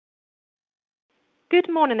Good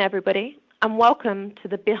morning, everybody, and welcome to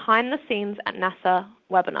the Behind the Scenes at NASA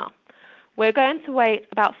webinar. We're going to wait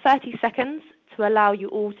about 30 seconds to allow you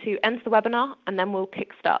all to enter the webinar, and then we'll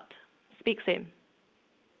kickstart. Speak soon.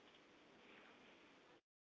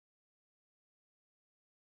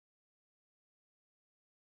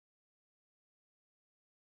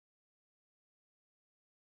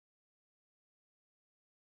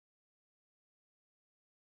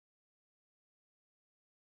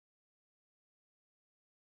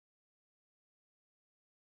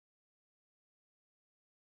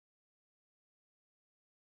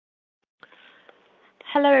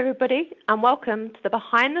 Hello, everybody, and welcome to the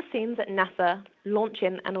Behind the Scenes at NASA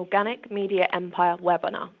Launching an Organic Media Empire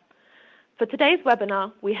webinar. For today's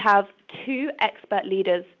webinar, we have two expert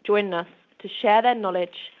leaders joining us to share their knowledge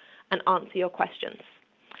and answer your questions.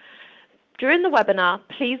 During the webinar,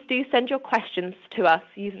 please do send your questions to us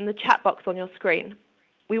using the chat box on your screen.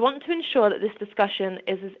 We want to ensure that this discussion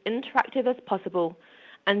is as interactive as possible,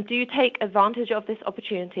 and do take advantage of this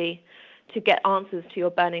opportunity to get answers to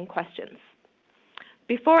your burning questions.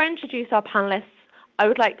 Before I introduce our panelists, I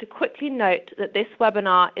would like to quickly note that this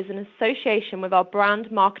webinar is in association with our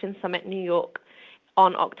Brand Marketing Summit New York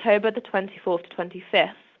on October the 24th to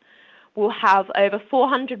 25th. We'll have over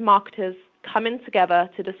 400 marketers coming together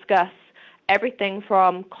to discuss everything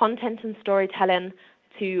from content and storytelling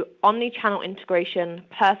to omni-channel integration,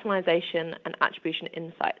 personalization, and attribution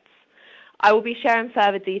insights. I will be sharing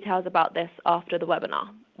further details about this after the webinar,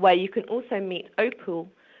 where you can also meet Opal,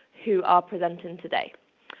 who are presenting today.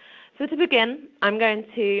 So to begin, I'm going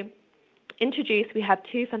to introduce, we have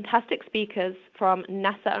two fantastic speakers from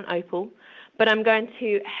NASA and Opal, but I'm going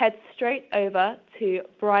to head straight over to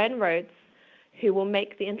Brian Rhodes, who will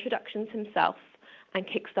make the introductions himself and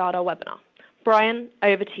kickstart our webinar. Brian,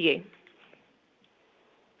 over to you.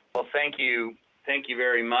 Well, thank you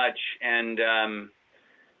very much, and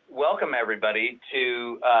welcome everybody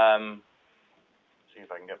to, see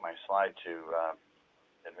if I can get my slide to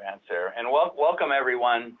advance there, and welcome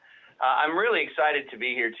everyone. I'm really excited to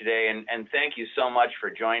be here today, and thank you so much for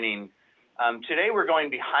joining. Today we're going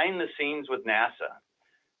behind the scenes with NASA,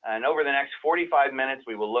 and over the next 45 minutes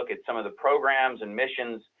we will look at some of the programs and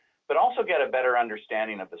missions, but also get a better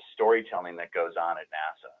understanding of the storytelling that goes on at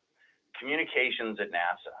NASA, communications at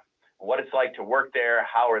NASA, what it's like to work there,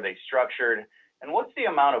 how are they structured, and what's the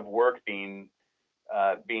amount of work being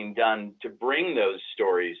done to bring those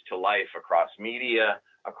stories to life across media,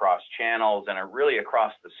 across channels, and really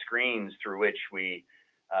across the screens through which we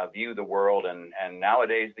view the world and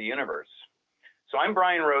nowadays the universe. So I'm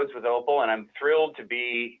Brian Rhodes with Opal, and I'm thrilled to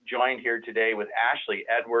be joined here today with Ashley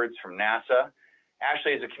Edwards from NASA.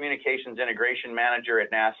 Ashley is a communications integration manager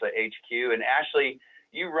at NASA HQ, and Ashley,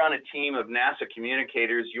 you run a team of NASA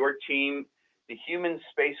communicators. Your team, the Human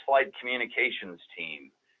Spaceflight Communications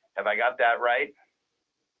Team. Have I got that right?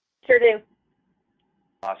 Sure do.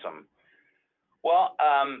 Awesome. Well,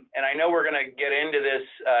 and I know we're going to get into this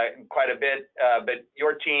quite a bit, but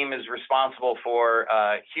your team is responsible for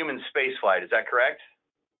human spaceflight. Is that correct?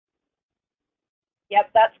 Yep,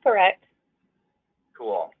 that's correct.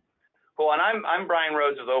 Cool. Cool. And I'm Brian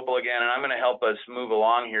Rhodes with Opal again, and I'm going to help us move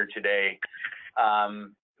along here today.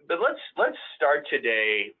 But let's start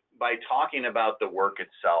today by talking about the work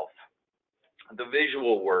itself, the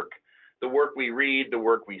visual work, the work we read, the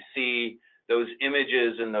work we see, those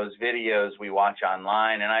images and those videos we watch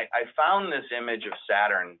online. And I found this image of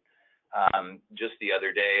Saturn just the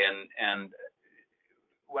other day, and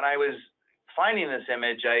when I was finding this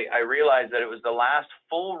image, I realized that it was the last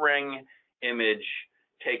full ring image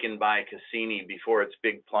taken by Cassini before its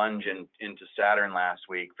big plunge into Saturn last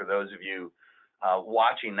week, for those of you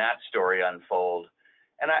watching that story unfold.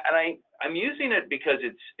 And I'm using it because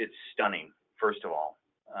it's stunning, first of all.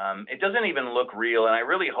 It doesn't even look real, and I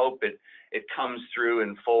really hope it comes through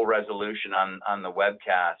in full resolution on the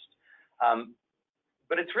webcast.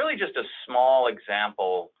 But it's really just a small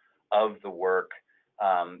example of the work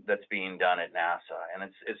that's being done at NASA. And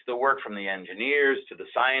it's the work from the engineers to the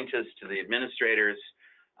scientists to the administrators,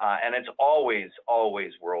 and it's always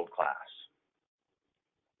world-class.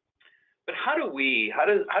 But how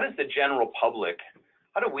does the general public,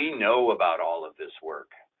 how do we know about all of this work?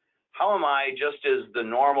 How am I, just as the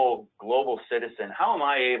normal global citizen, how am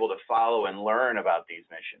I able to follow and learn about these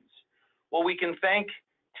missions? Well, we can thank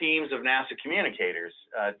teams of NASA communicators,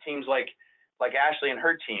 teams like Ashley and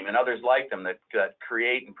her team and others like them that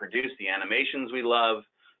create and produce the animations we love,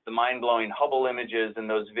 the mind-blowing Hubble images, and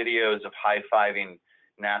those videos of high-fiving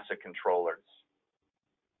NASA controllers.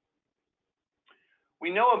 We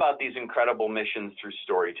know about these incredible missions through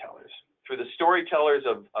storytellers, through the storytellers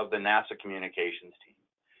of the NASA communications team.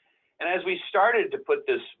 And as we started to put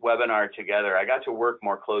this webinar together, I got to work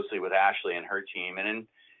more closely with Ashley and her team. And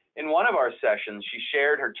in one of our sessions, she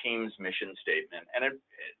shared her team's mission statement. And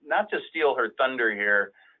not to steal her thunder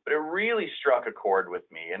here, but it really struck a chord with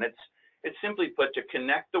me. And it's simply put, to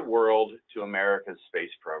connect the world to America's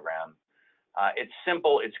space program. It's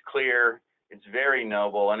simple, it's clear, it's very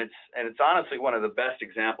noble, and it's honestly one of the best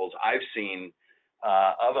examples I've seen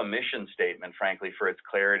of a mission statement, frankly, for its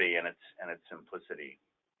clarity and its simplicity.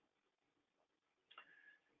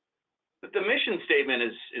 But the mission statement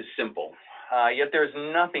is simple, yet there's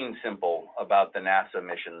nothing simple about the NASA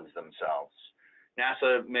missions themselves.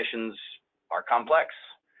 NASA missions are complex,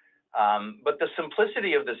 but the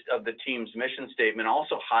simplicity of the team's mission statement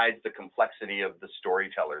also hides the complexity of the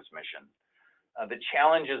storyteller's mission. The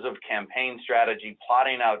challenges of campaign strategy,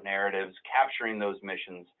 plotting out narratives, capturing those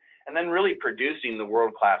missions, and then really producing the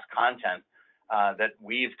world-class content that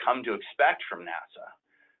we've come to expect from NASA.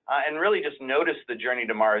 And really just notice the Journey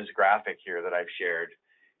to Mars graphic here that I've shared.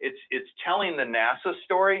 It's telling the NASA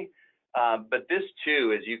story, but this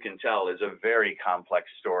too, as you can tell, is a very complex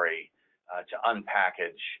story to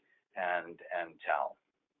unpackage and tell.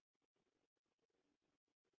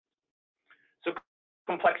 So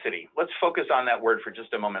complexity, let's focus on that word for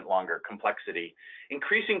just a moment longer, complexity.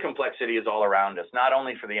 Increasing complexity is all around us, not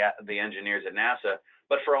only for the engineers at NASA,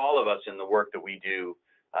 but for all of us in the work that we do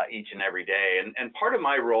each and every day. And part of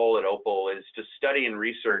my role at Opal is to study and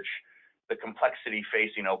research the complexity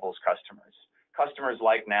facing Opal's customers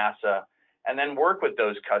like NASA, and then work with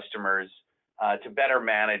those customers to better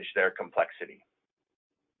manage their complexity.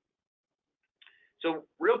 So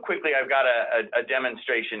real quickly, I've got a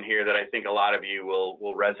demonstration here that I think a lot of you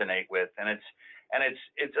will resonate with, and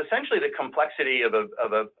it's essentially the complexity of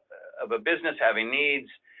a business having needs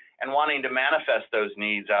and wanting to manifest those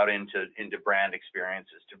needs out into brand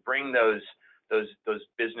experiences, to bring those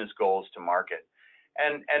business goals to market.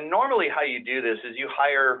 And normally how you do this is you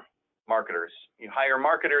hire marketers. You hire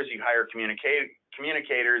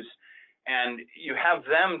communicators, and you have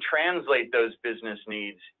them translate those business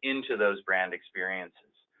needs into those brand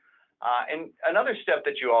experiences. And another step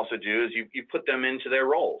that you also do is you put them into their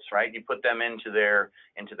roles, right? You put them into their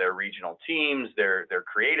regional teams, their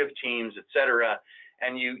creative teams, et cetera,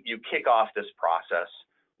 and you kick off this process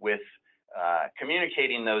with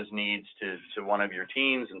communicating those needs to one of your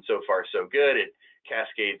teams, and so far so good. It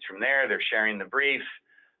cascades from there. They're sharing the brief.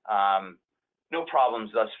 No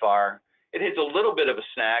problems thus far. It hits a little bit of a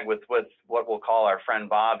snag with what we'll call our friend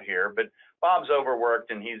Bob here, but Bob's overworked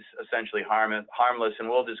and he's essentially harmless, and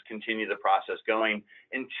we'll just continue the process going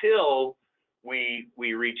until we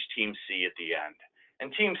reach Team C at the end.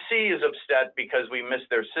 And Team C is upset because we missed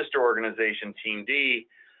their sister organization, Team D.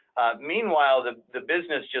 Meanwhile, the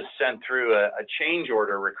business just sent through a change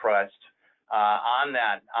order request on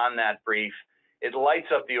that brief. It lights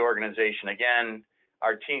up the organization again.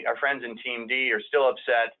 Our friends in Team D are still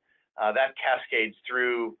upset. That cascades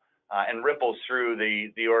through and ripples through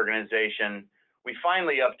the organization. We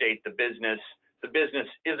finally update the business. The business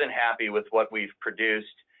isn't happy with what we've produced,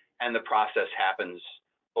 and the process happens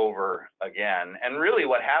over again. And really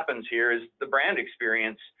what happens here is the brand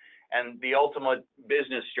experience and the ultimate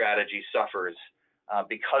business strategy suffers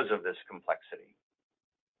because of this complexity.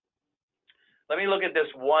 Let me look at this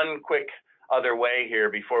one quick other way here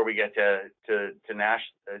before we get to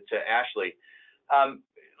Ashley.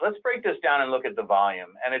 Let's break this down and look at the volume.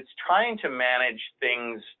 And it's trying to manage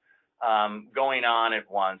things going on at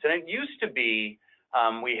once. And it used to be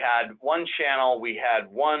we had one channel, we had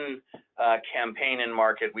one campaign in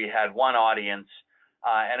market, we had one audience,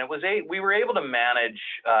 and we were able to manage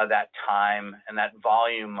that time and that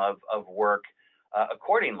volume of work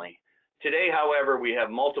accordingly. Today, however, we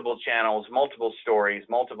have multiple channels, multiple stories,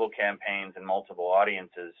 multiple campaigns, and multiple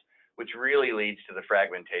audiences, which really leads to the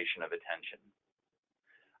fragmentation of attention.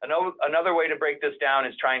 Another way to break this down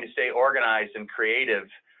is trying to stay organized and creative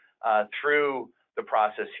through the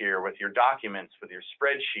process here with your documents, with your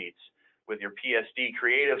spreadsheets, with your PSD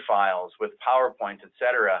creative files, with PowerPoint, et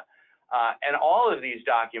cetera. And all of these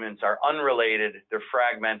documents are unrelated, they're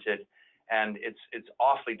fragmented, and it's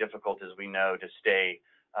awfully difficult, as we know, to stay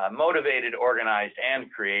motivated, organized,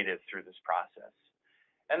 and creative through this process.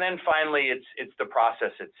 And then finally, it's the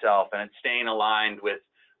process itself, and it's staying aligned with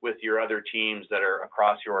your other teams that are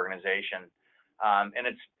across your organization. And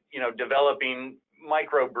it's, developing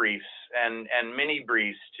micro briefs and mini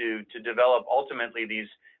briefs to develop ultimately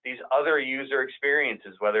these other user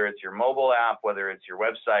experiences, whether it's your mobile app, whether it's your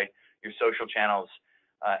website, your social channels,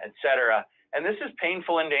 et cetera. And this is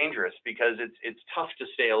painful and dangerous because it's tough to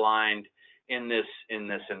stay aligned in this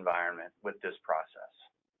environment with this process.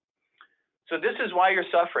 So this is why you're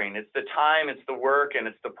suffering. It's the time, it's the work, and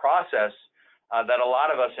it's the process that a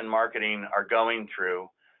lot of us in marketing are going through.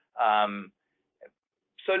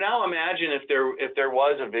 So now imagine if there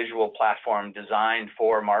was a visual platform designed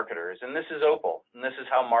for marketers, and this is Opal, and this is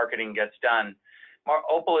how marketing gets done.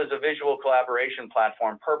 Opal is a visual collaboration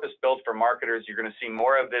platform purpose-built for marketers. You're going to see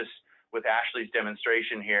more of this with Ashley's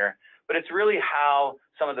demonstration here, but it's really how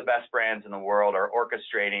some of the best brands in the world are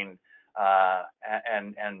orchestrating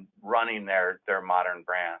and running their modern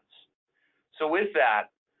brands. So with that,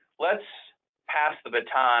 let's pass the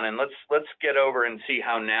baton and let's get over and see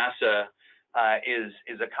how NASA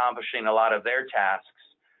is accomplishing a lot of their tasks,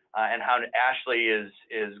 and how Ashley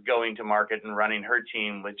is going to market and running her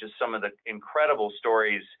team with just some of the incredible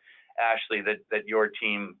stories, Ashley, that your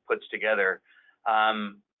team puts together.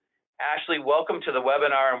 Ashley, welcome to the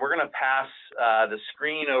webinar, and we're going to pass the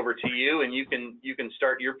screen over to you, and you can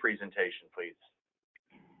start your presentation, please.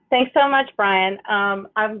 Thanks so much, Brian.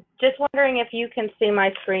 I'm just wondering if you can see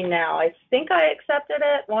my screen now. I think I accepted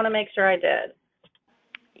it. Want to make sure I did.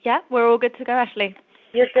 Yeah, we're all good to go, Ashley.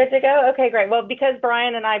 You're good to go? Okay, great. Well, because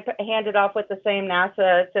Brian and I handed off with the same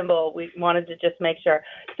NASA symbol, we wanted to just make sure.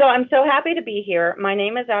 So I'm so happy to be here. My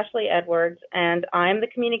name is Ashley Edwards, and I'm the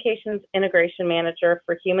Communications Integration Manager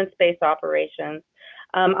for Human Space Operations.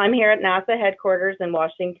 I'm here at NASA headquarters in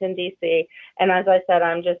Washington, D.C., and as I said,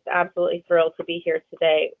 I'm just absolutely thrilled to be here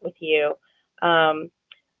today with you.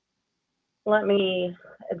 Let me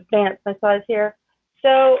advance my slides here.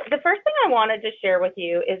 So the first thing I wanted to share with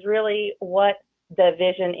you is really what the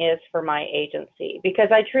vision is for my agency, because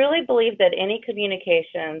I truly believe that any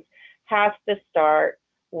communications has to start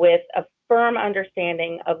with a firm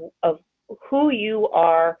understanding of who you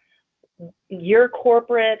are, your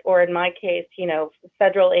corporate, or in my case,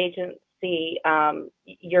 federal agency,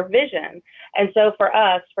 your vision. And so for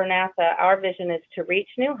us, for NASA, our vision is to reach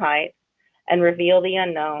new heights and reveal the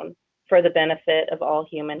unknown for the benefit of all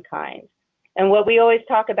humankind. And what we always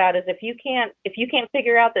talk about is if you can't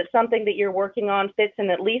figure out that something that you're working on fits in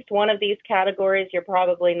at least one of these categories, you're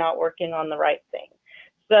probably not working on the right thing.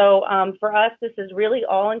 So for us, this is really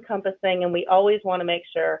all encompassing, and we always want to make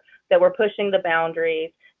sure that we're pushing the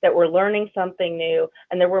boundaries, that we're learning something new,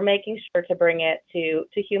 and that we're making sure to bring it to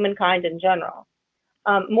humankind in general.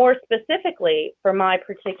 More specifically for my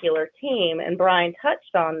particular team, and Brian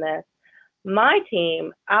touched on this, my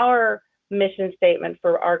team, our mission statement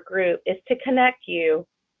for our group is to connect you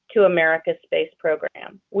to America's space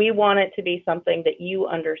program. We want it to be something that you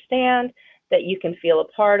understand, that you can feel a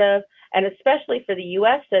part of, and especially for the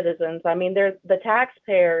U.S. citizens. I mean, they're the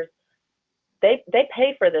taxpayers. They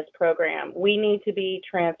pay for this program. We need to be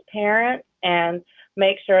transparent and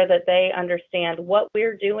make sure that they understand what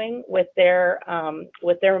we're doing with their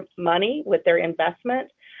money, with their investment,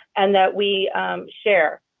 and that we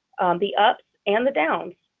share the ups and the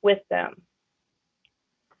downs with them.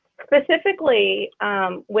 Specifically,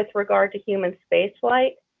 with regard to human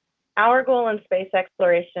spaceflight, our goal in space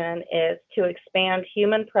exploration is to expand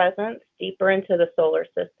human presence deeper into the solar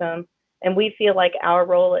system, and we feel like our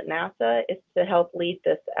role at NASA is to help lead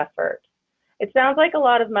this effort. It sounds like a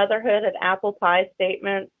lot of motherhood and apple pie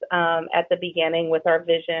statements at the beginning with our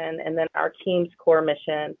vision, and then our team's core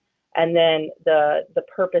mission, and then the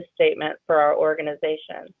purpose statement for our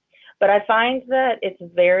organization. But I find that it's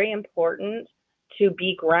very important to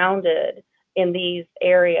be grounded in these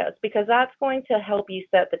areas, because that's going to help you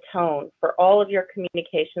set the tone for all of your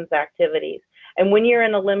communications activities. And when you're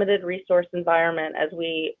in a limited resource environment, as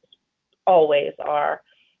we always are,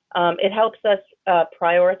 it helps us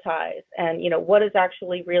prioritize and, what is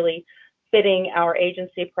actually really fitting our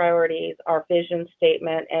agency priorities, our vision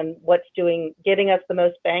statement, and what's getting us the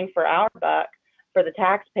most bang for our buck for the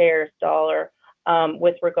taxpayer's dollar,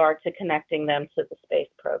 with regard to connecting them to the space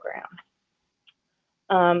program.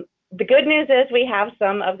 The good news is we have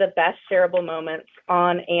some of the best shareable moments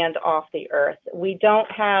on and off the Earth. We don't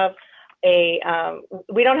have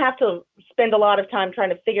to spend a lot of time trying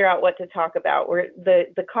to figure out what to talk about.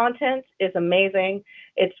 The content is amazing.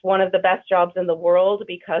 It's one of the best jobs in the world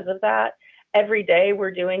because of that. Every day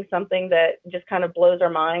we're doing something that just kind of blows our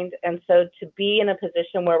mind. And so to be in a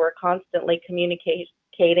position where we're constantly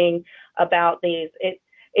communicating about these,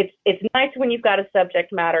 it's nice when you've got a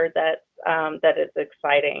subject matter that is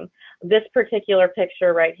exciting. This particular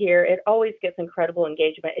picture right here, it always gets incredible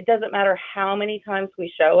engagement. It doesn't matter how many times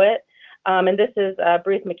we show it. And this is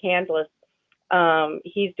Bruce McCandless.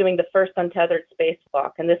 He's doing the first untethered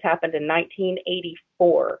spacewalk, and this happened in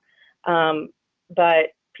 1984.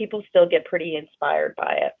 But people still get pretty inspired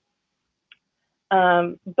by it.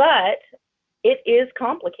 But it is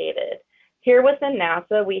complicated. Here within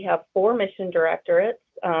NASA, we have 4 mission directorates,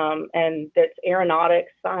 and that's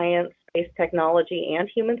aeronautics, science, space technology, and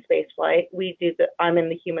human spaceflight. I'm in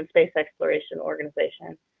the Human Space Exploration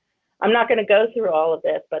Organization. I'm not going to go through all of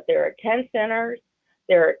this, but there are 10 centers.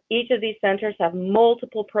 Each of these centers have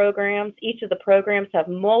multiple programs. Each of the programs have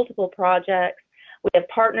multiple projects. We have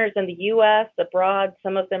partners in the U.S., abroad.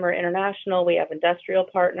 Some of them are international. We have industrial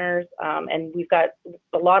partners, and we've got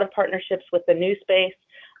a lot of partnerships with the new space,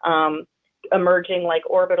 emerging like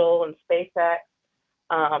Orbital and SpaceX,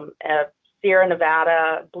 Sierra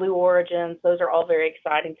Nevada, Blue Origins. Those are all very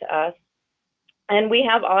exciting to us. And we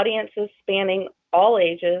have audiences spanning all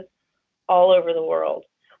ages, all over the world.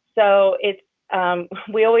 So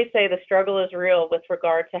we always say the struggle is real with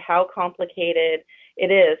regard to how complicated it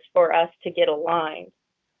is for us to get aligned.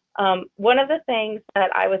 One of the things that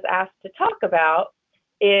I was asked to talk about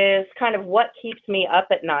is kind of what keeps me up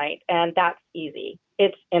at night, and that's easy.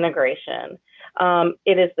 It's integration.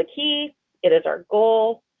 It is the key. It is our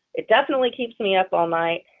goal. It definitely keeps me up all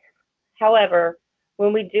night. However,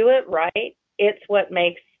 when we do it right, it's what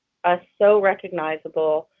makes us so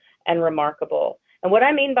recognizable and remarkable. And what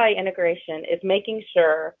I mean by integration is making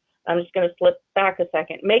sure, I'm just going to slip back a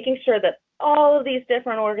second, making sure that all of these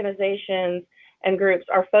different organizations and groups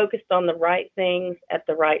are focused on the right things at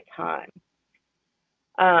the right time.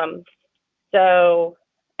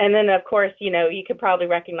 And then of course, you could probably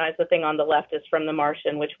recognize the thing on the left is from The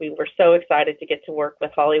Martian, which we were so excited to get to work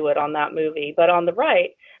with Hollywood on that movie. But on the right,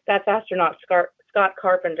 that's astronaut Scott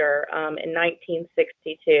Carpenter in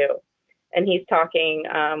 1962. And he's talking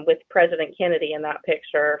with President Kennedy in that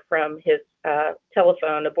picture from his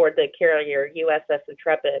telephone aboard the carrier USS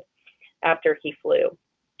Intrepid after he flew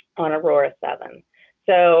on Aurora 7.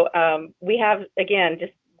 So we have, again,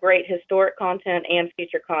 just great historic content and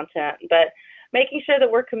future content, but making sure that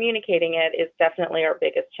we're communicating it is definitely our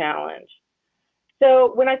biggest challenge.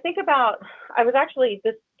 So when I think about,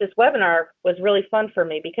 this webinar was really fun for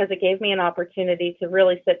me because it gave me an opportunity to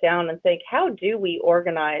really sit down and think, how do we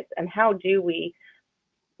organize and how do we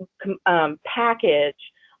package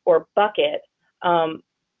or bucket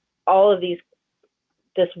all of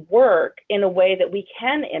this work in a way that we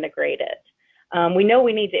can integrate it. We know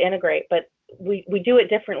we need to integrate, but we do it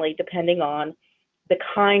differently depending on the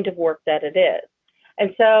kind of work that it is.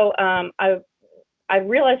 And so I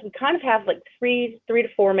realized we kind of have like three to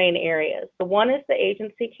four main areas. The one is the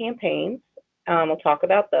agency campaigns. We'll talk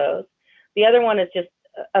about those. The other one is just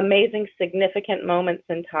amazing, significant moments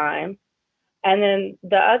in time. And then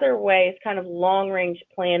the other way is kind of long-range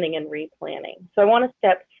planning and replanning. So I want to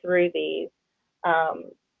step through these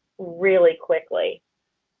really quickly.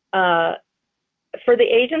 For the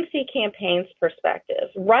agency campaigns perspective,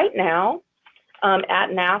 right now at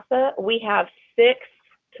NASA, we have 6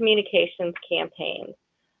 communications campaigns.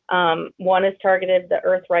 One is targeted the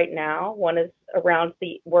Earth right now. One is around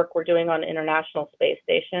the work we're doing on International Space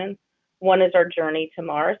Station. One is our journey to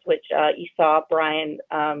Mars, which you saw Brian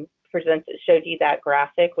showed you that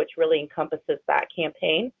graphic, which really encompasses that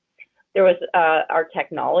campaign. There was our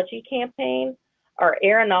technology campaign, our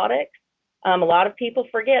aeronautics. A lot of people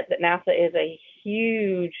forget that NASA is a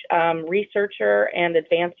huge researcher and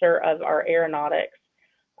advancer of our aeronautics.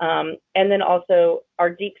 And then also our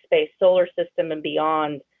deep space, solar system and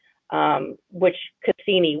beyond, which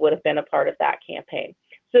Cassini would have been a part of that campaign.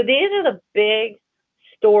 So these are the big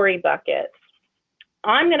story buckets.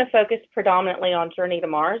 I'm going to focus predominantly on Journey to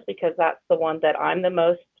Mars because that's the one that I'm the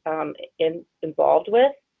most involved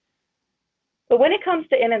with. But when it comes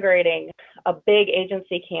to integrating a big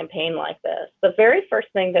agency campaign like this, the very first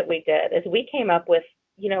thing that we did is we came up with,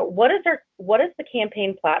 what is the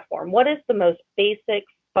campaign platform? What is the most basic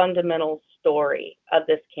fundamental story of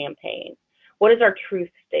this campaign? What is our truth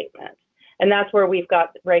statement? And that's where we've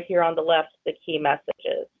got right here on the left the key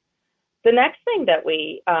messages. The next thing that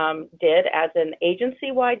we did as an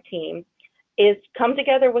agency-wide team is come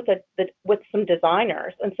together with some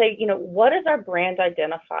designers and say, what is our brand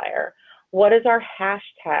identifier? What is our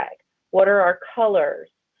hashtag? What are our colors?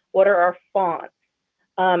 What are our fonts?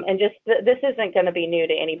 And just this isn't going to be new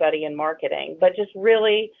to anybody in marketing, but just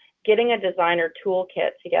really getting a designer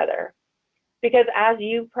toolkit together. Because as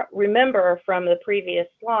you remember from the previous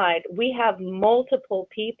slide, we have multiple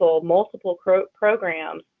people, multiple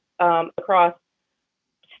programs across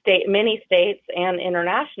many states and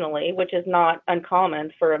internationally, which is not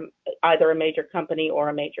uncommon for either a major company or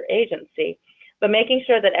a major agency. But making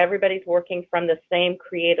sure that everybody's working from the same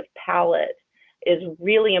creative palette is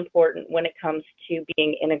really important when it comes to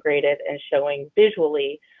being integrated and showing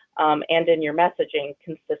visually and in your messaging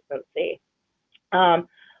consistency.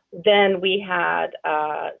 Then we had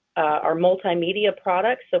our multimedia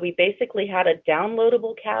products. So we basically had a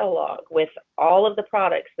downloadable catalog with all of the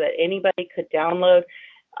products that anybody could download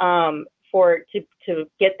to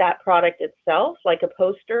get that product itself, like a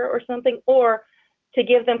poster or something, or to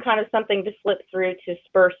give them kind of something to flip through to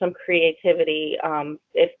spur some creativity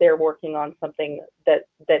if they're working on something that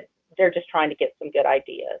they're just trying to get some good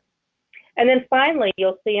ideas. And then finally,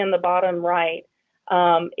 you'll see in the bottom right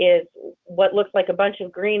is what looks like a bunch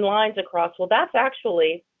of green lines across. Well, that's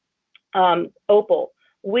actually Opal.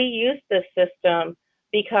 We use this system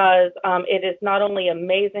because it is not only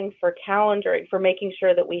amazing for calendaring, for making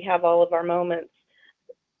sure that we have all of our moments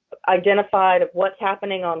identified of what's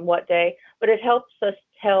happening on what day, but it helps us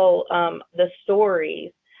tell the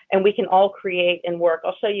stories, and we can all create and work.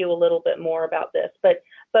 I'll show you a little bit more about this, but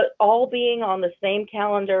all being on the same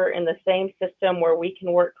calendar in the same system where we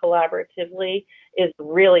can work collaboratively is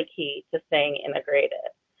really key to staying integrated.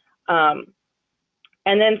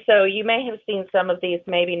 And then so you may have seen some of these,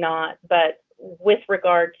 maybe not, but with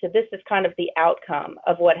regard to this is kind of the outcome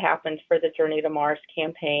of what happened for the Journey to Mars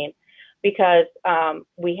campaign, because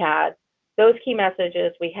we had those key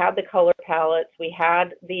messages, we had the color palettes, we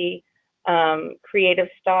had the creative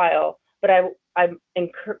style, but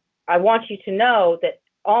I want you to know that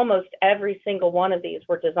almost every single one of these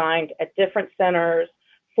were designed at different centers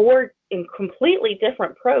in completely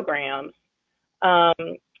different programs.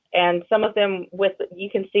 And some of them you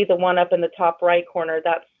can see the one up in the top right corner,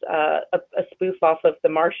 that's a spoof off of the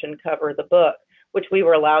Martian cover, the book, which we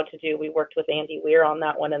were allowed to do. We worked with Andy Weir on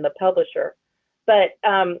that one and the publisher. But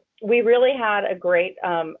we really had a great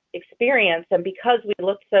experience, and because we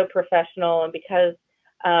looked so professional and because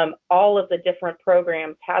all of the different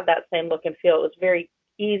programs had that same look and feel, it was very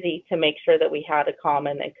easy to make sure that we had a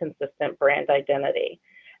common and consistent brand identity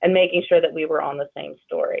and making sure that we were on the same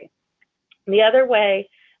story. The other way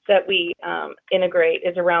that we integrate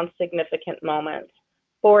is around significant moments.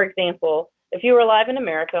 For example, if you were live in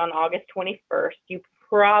America on August 21st, you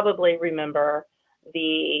probably remember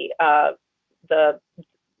the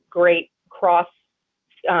great cross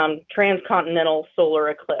transcontinental solar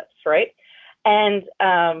eclipse, right? And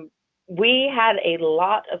we had a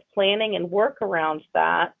lot of planning and work around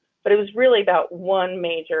that, but it was really about one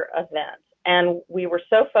major event. And we were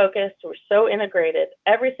so focused, we were so integrated.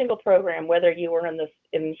 Every single program, whether you were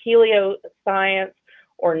in helio science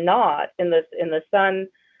or not, in the sun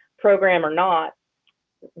program or not,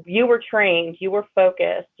 you were trained, you were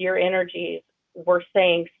focused, your energies were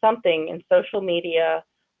saying something in social media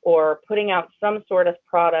or putting out some sort of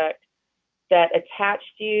product that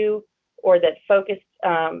attached you or that focused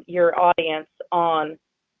your audience on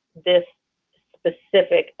this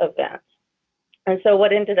specific event. And so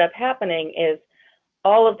what ended up happening is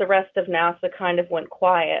all of the rest of NASA kind of went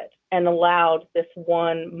quiet and allowed this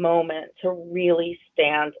one moment to really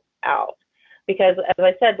stand out. Because as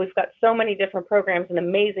I said, we've got so many different programs and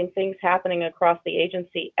amazing things happening across the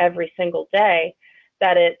agency every single day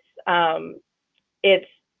that it's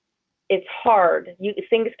hard.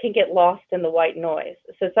 Things can get lost in the white noise.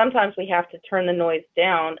 So sometimes we have to turn the noise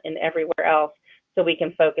down and everywhere else so we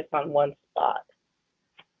can focus on one spot.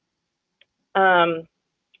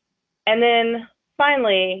 And then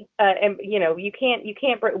finally, and you can't.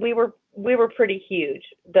 We were pretty huge.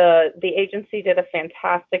 The agency did a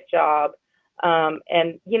fantastic job.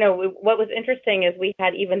 And what was interesting is we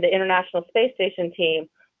had even the International Space Station team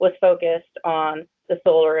was focused on the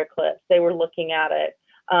solar eclipse. They were looking at it.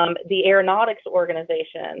 The aeronautics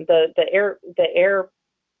organization, the air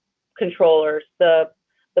controllers, the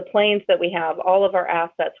planes that we have, all of our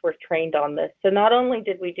assets were trained on this. So not only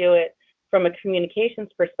did we do it from a communications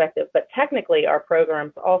perspective, but technically our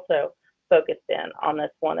programs also focused in on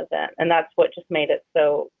this one event, and that's what just made it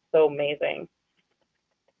so amazing.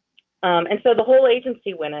 And so the whole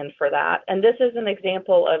agency went in for that, and this is an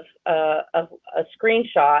example of a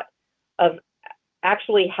screenshot of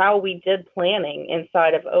actually how we did planning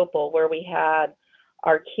inside of Opal, where we had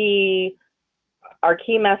our key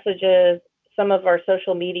messages, some of our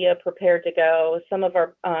social media prepared to go, some of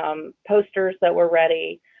our posters that were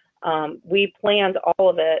ready. We planned all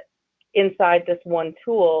of it inside this one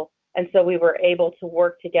tool, and so we were able to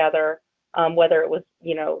work together, whether it was,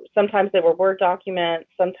 sometimes they were Word documents,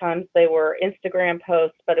 sometimes they were Instagram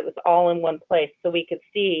posts, but it was all in one place, so we could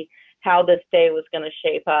see how this day was going to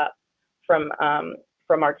shape up from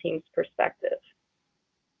our team's perspective.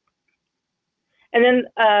 And then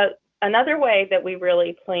another way that we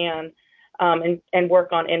really plan and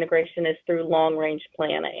work on integration is through long-range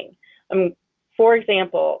planning. For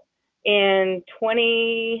example, in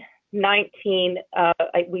 2019,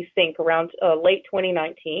 we think around late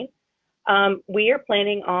 2019, We are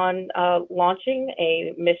planning on launching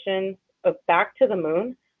a mission back to the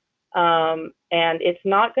moon. And it's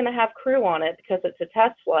not going to have crew on it because it's a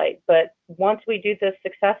test flight. But once we do this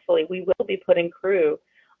successfully, we will be putting crew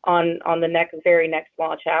on the very next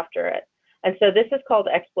launch after it. And so this is called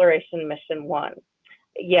Exploration Mission 1.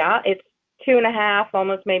 Yeah, it's 2.5,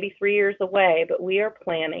 almost maybe 3 years away, but we are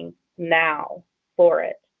planning now for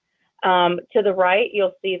it. To the right,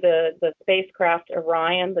 you'll see the spacecraft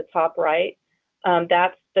Orion, the top right.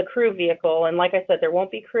 That's the crew vehicle. And like I said, there won't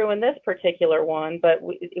be crew in this particular one, but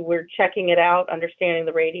we're checking it out, understanding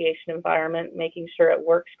the radiation environment, making sure it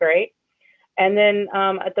works great. And then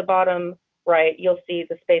at the bottom right, you'll see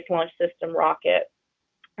the Space Launch System rocket.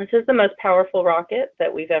 This is the most powerful rocket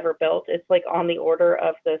that we've ever built. It's like on the order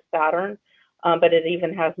of the Saturn, but it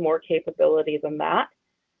even has more capability than that.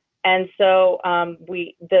 And so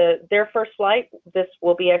their first flight, this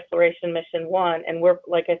will be Exploration Mission 1, and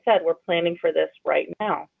like I said, we're planning for this right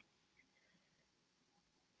now.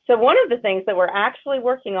 So one of the things that we're actually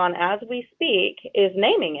working on as we speak is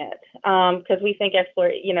naming it, because we think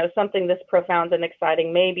something this profound and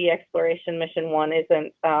exciting, maybe Exploration Mission 1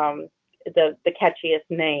 isn't the catchiest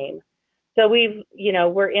name. So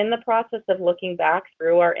we're in the process of looking back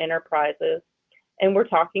through our enterprises, and we're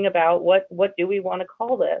talking about what do we want to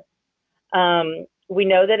call this. We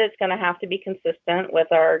know that it's going to have to be consistent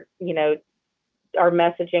with our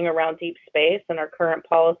messaging around deep space and our current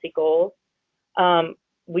policy goals.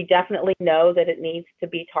 We definitely know that it needs to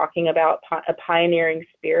be talking about a pioneering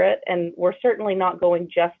spirit, and we're certainly not going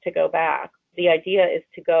just to go back. The idea is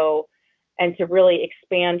to go and to really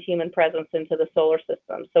expand human presence into the solar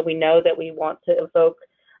system. So we know that we want to evoke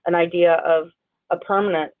an idea of a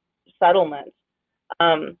permanent settlement.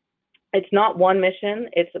 It's not one mission,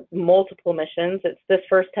 it's multiple missions. It's this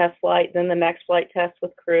first test flight, then the next flight test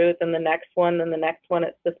with crew, then the next one, then the next one.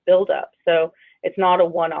 It's this buildup. So it's not a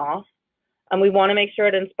one-off. And we want to make sure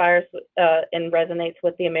it inspires and resonates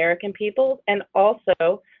with the American people, and also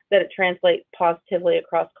that it translates positively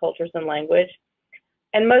across cultures and language.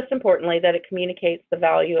 And most importantly, that it communicates the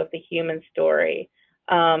value of the human story.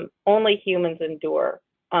 Only humans endure,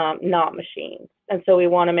 not machines. And so we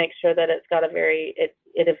want to make sure that it's got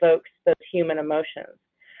it evokes those human emotions.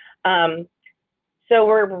 So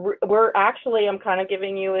we're actually, I'm kind of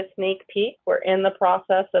giving you a sneak peek. We're in the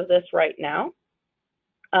process of this right now.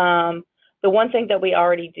 The one thing that we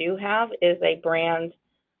already do have is a brand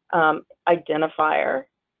identifier,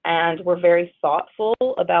 and we're very thoughtful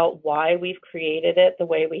about why we've created it the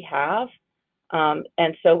way we have.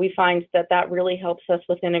 And so we find that really helps us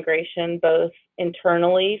with integration, both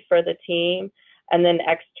internally for the team, and then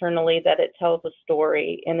externally, that it tells a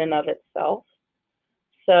story in and of itself.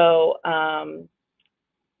 So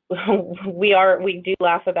we do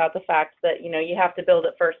laugh about the fact that, you have to build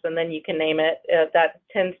it first and then you can name it. That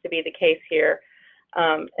tends to be the case here.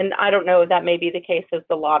 And I don't know, that may be the case with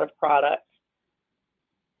a lot of products.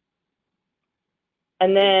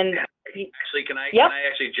 And then actually, can I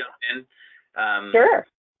actually jump in? Sure.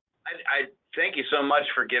 I thank you so much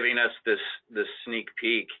for giving us this sneak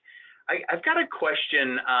peek. I've got a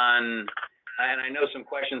question on, and I know some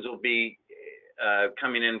questions will be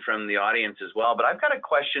coming in from the audience as well, but I've got a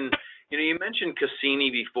question. You mentioned Cassini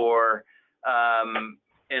before,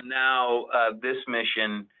 and now this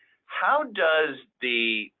mission. How does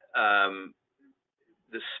the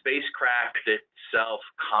spacecraft itself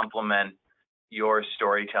complement your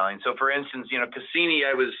storytelling? So, for instance, Cassini,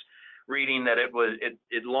 I was reading that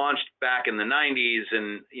it launched back in the 90s,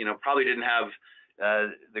 and probably didn't have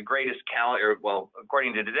the greatest camera. Well,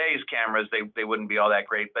 according to today's cameras, they wouldn't be all that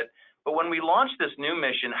great. But when we launched this new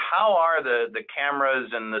mission, how are the cameras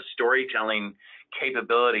and the storytelling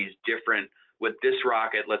capabilities different with this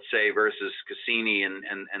rocket, let's say, versus Cassini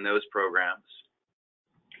and those programs?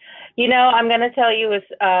 I'm going to tell you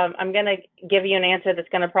I'm going to give you an answer that's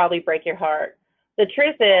going to probably break your heart. The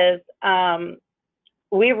truth is,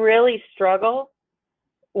 we really struggle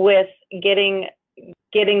with getting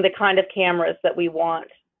the kind of cameras that we want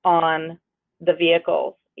on the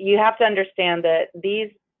vehicles. You have to understand that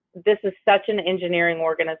this is such an engineering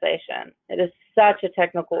organization. It is such a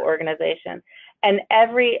technical organization, and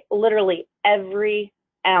literally every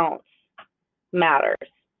ounce matters.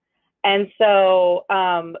 And so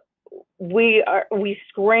we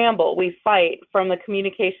scramble, we fight from the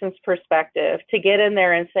communications perspective to get in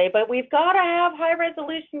there and say, but we've got to have high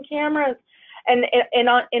resolution cameras. And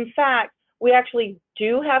in fact, we actually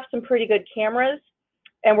do have some pretty good cameras,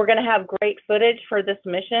 and we're going to have great footage for this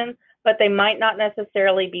mission, but they might not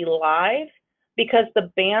necessarily be live because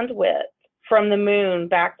the bandwidth from the moon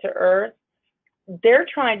back to Earth they're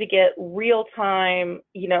trying to get real time,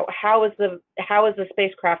 how is the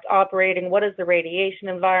spacecraft operating? What is the radiation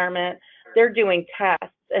environment? They're doing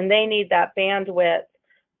tests, and they need that bandwidth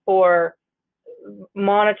for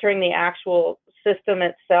monitoring the actual system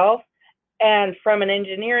itself. And from an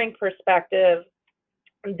engineering perspective,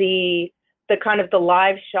 the kind of the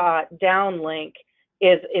live shot downlink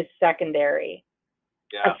is secondary.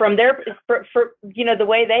 Yeah. From their, for the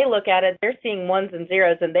way they look at it, they're seeing ones and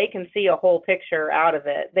zeros, and they can see a whole picture out of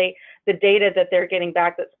it. The data that they're getting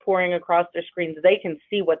back that's pouring across their screens, they can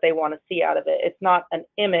see what they want to see out of it. It's not an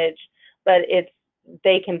image, but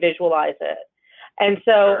they can visualize it. And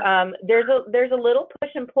so there's a little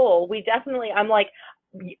push and pull.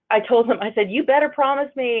 I told them, I said, you better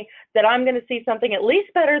promise me that I'm going to see something at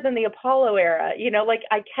least better than the Apollo era.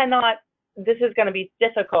 This is going to be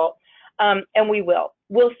difficult. And we will.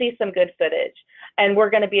 We'll see some good footage, and we're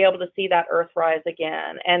going to be able to see that Earthrise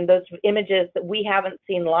again, and those images that we haven't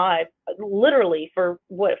seen live literally for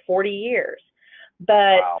 40 years.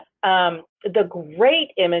 But wow. The great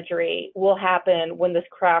imagery will happen when this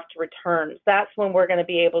craft returns. That's when we're going to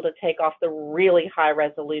be able to take off the really high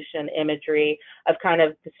resolution imagery of kind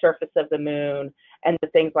of the surface of the moon and the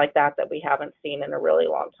things like that we haven't seen in a really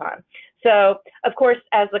long time. So, of course,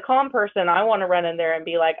 as the comm person, I want to run in there and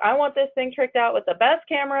be like, I want this thing tricked out with the best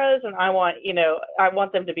cameras, and I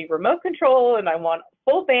want them to be remote control, and I want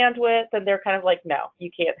full bandwidth. And they're kind of like, no, you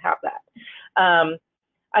can't have that.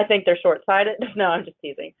 I think they're short-sighted. No, I'm just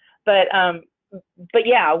teasing. But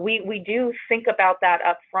yeah, we do think about that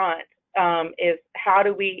up front. Is how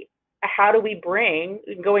do we bring,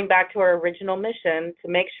 going back to our original mission, to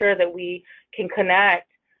make sure that we can connect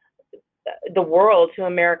the world to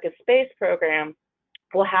America's space program?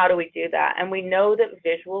 Well, how do we do that? And we know that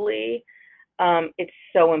visually, it's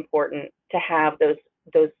so important to have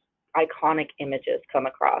those iconic images come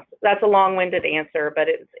across. That's a long-winded answer, but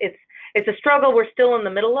it's a struggle we're still in the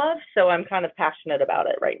middle of, so I'm kind of passionate about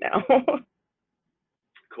it right now.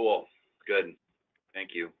 Cool. Good. Thank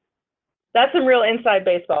you. That's some real inside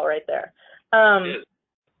baseball right there.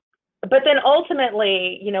 But then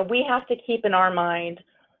ultimately, we have to keep in our mind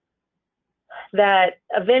that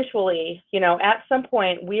eventually, at some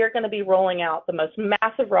point, we are going to be rolling out the most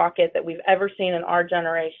massive rocket that we've ever seen in our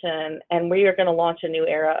generation, and we are going to launch a new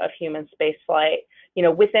era of human spaceflight,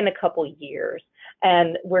 within a couple years.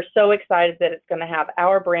 And we're so excited that it's going to have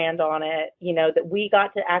our brand on it, that we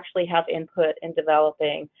got to actually have input in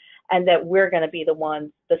developing, and that we're going to be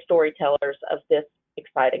the storytellers of this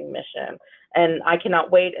exciting mission. And I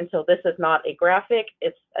cannot wait until this is not a graphic,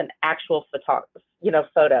 it's an actual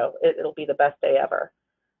photo. It'll be the best day ever.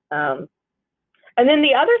 And then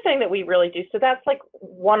the other thing that we really do, so that's like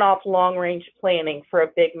one-off long-range planning for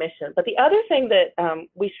a big mission. But the other thing that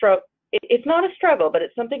it's not a struggle, but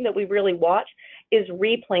it's something that we really watch, is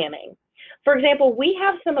replanning. For example, we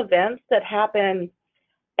have some events that happen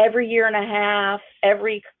every year and a half,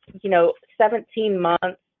 every 17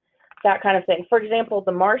 months, that kind of thing. For example,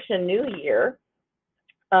 the Martian New Year,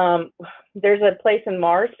 there's a place in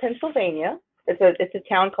Mars, Pennsylvania. It's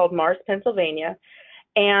a town called Mars, Pennsylvania,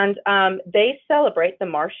 and they celebrate the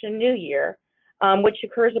Martian New Year, which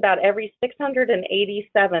occurs about every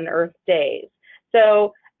 687 Earth days.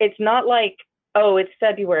 So it's not like, oh, it's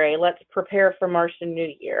February, let's prepare for Martian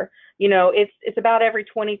New Year. It's about every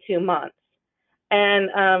 22 months. And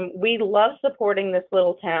we love supporting this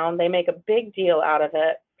little town. They make a big deal out of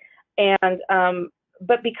it. And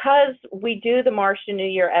but because we do the Martian New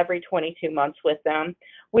Year every 22 months with them,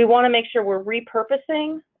 we want to make sure we're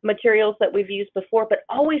repurposing materials that we've used before, but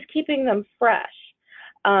always keeping them fresh.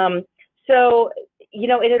 So,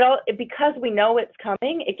 because we know it's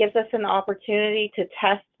coming, it gives us an opportunity to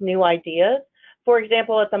test new ideas. For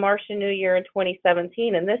example, at the Martian New Year in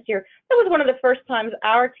 2017 and this year, that was one of the first times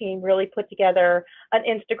our team really put together an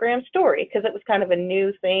Instagram story, because it was kind of a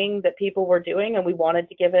new thing that people were doing and we wanted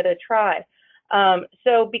to give it a try.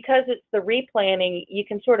 So because it's the replanning, you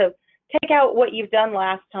can sort of take out what you've done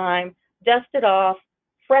last time, dust it off,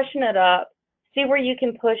 freshen it up, see where you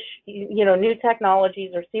can push, new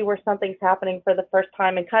technologies, or see where something's happening for the first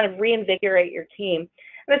time, and kind of reinvigorate your team.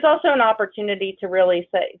 And it's also an opportunity to really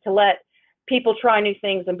let people try new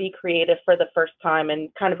things and be creative for the first time, and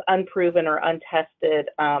kind of unproven or untested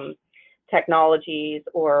technologies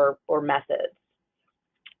or methods.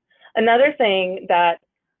 Another thing that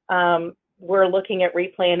we're looking at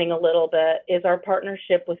replanning a little bit is our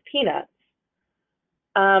partnership with Peanuts.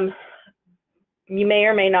 You may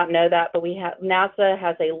or may not know that, but NASA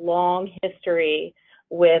has a long history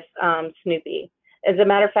with Snoopy. As a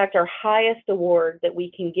matter of fact, our highest award that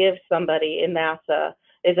we can give somebody in NASA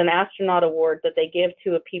is an astronaut award that they give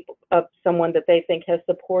to someone that they think has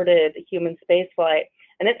supported human spaceflight,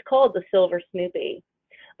 and it's called the Silver Snoopy.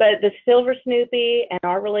 But the Silver Snoopy and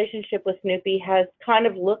our relationship with Snoopy has kind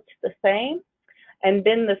of looked the same and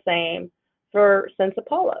been the same since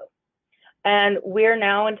Apollo. And we're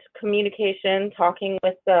now in communication, talking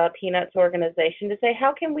with the Peanuts organization to say,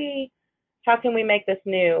 how can we make this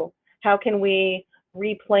new? How can we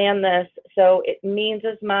replan this so it means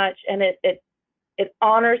as much and it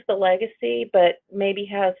honors the legacy, but maybe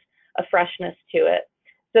has a freshness to it.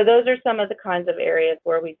 So those are some of the kinds of areas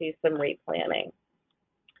where we do some replanning.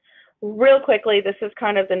 Real quickly, this is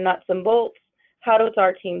kind of the nuts and bolts. How does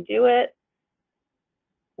our team do it?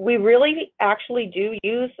 We really actually do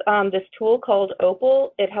use this tool called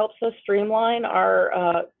Opal. It helps us streamline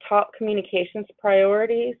our top communications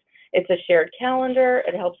priorities. It's a shared calendar.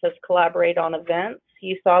 It helps us collaborate on events.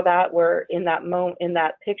 You saw that we're in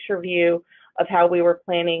that picture view of how we were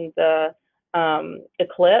planning the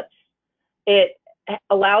eclipse. It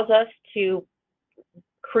allows us to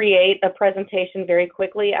create a presentation very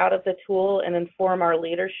quickly out of the tool and inform our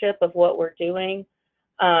leadership of what we're doing.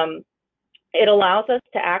 It allows us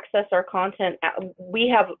to access our content. We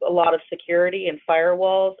have a lot of security and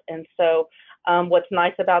firewalls, and so what's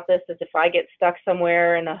nice about this is if I get stuck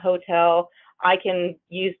somewhere in a hotel, I can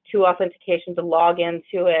use 2 authentication to log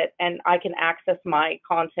into it, and I can access my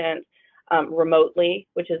content remotely,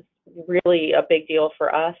 which is really a big deal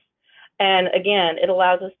for us. And again, it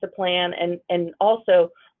allows us to plan and also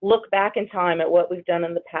look back in time at what we've done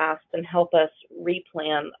in the past and help us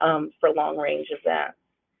replan for long-range events.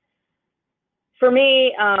 For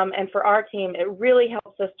me and for our team, it really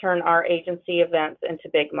helps us turn our agency events into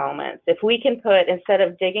big moments. If we can put, instead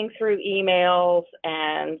of digging through emails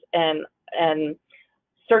and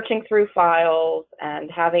searching through files and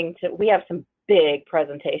having to, we have some big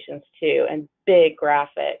presentations too and big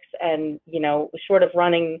graphics, and short of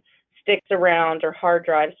running sticks around or hard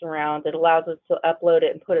drives around, it allows us to upload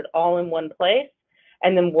it and put it all in one place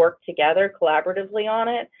and then work together collaboratively on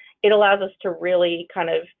it. It allows us to really kind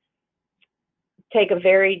of take a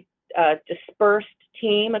very dispersed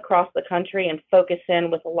team across the country and focus in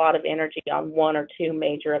with a lot of energy on 1 or 2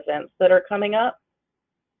 major events that are coming up.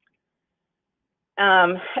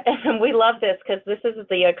 And we love this because this is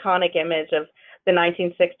the iconic image of the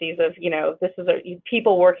 1960s of, this is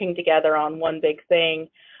people working together on one big thing.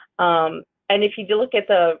 And if you look at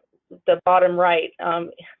the bottom right,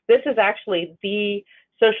 this is actually the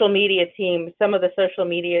social media team, some of the social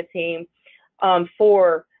media team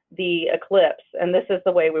for the eclipse, and this is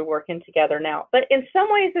the way we're working together now. But in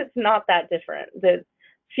some ways, it's not that different. There's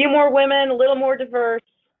a few more women, a little more diverse,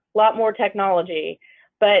 a lot more technology,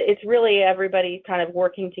 but it's really everybody kind of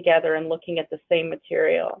working together and looking at the same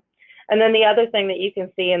material. And then the other thing that you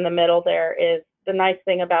can see in the middle there is the nice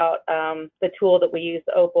thing about the tool that we use,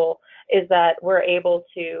 Opal, is that we're able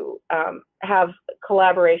to have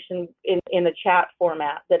collaboration in a chat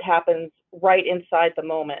format that happens right inside the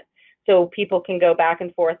moment. So people can go back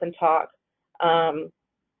and forth and talk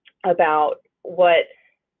about what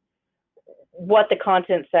the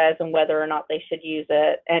content says and whether or not they should use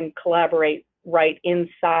it, and collaborate right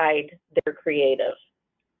inside their creative.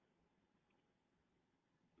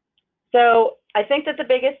 So I think that the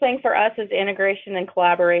biggest thing for us is integration and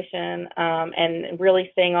collaboration, and really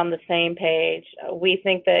staying on the same page. We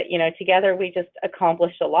think that, together we just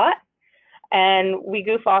accomplish a lot. And we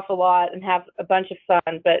goof off a lot and have a bunch of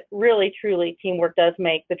fun, but really, truly, teamwork does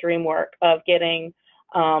make the dream work of getting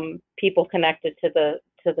people connected to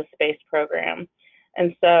the space program.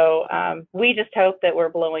 And so we just hope that we're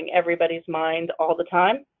blowing everybody's mind all the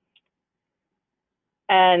time,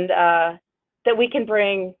 and that we can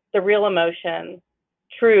bring the real emotion,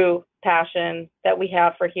 true passion that we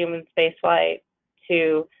have for human spaceflight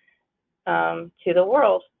to the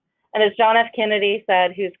world. And as John F. Kennedy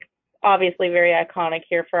said, who's obviously very iconic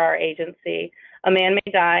here for our agency, a man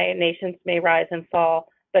may die, nations may rise and fall,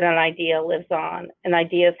 but an idea lives on, and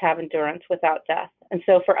ideas have endurance without death. And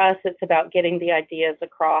so for us, it's about getting the ideas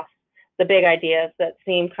across, the big ideas that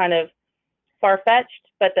seem kind of far-fetched,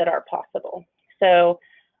 but that are possible. So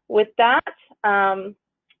with that,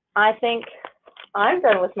 I think I'm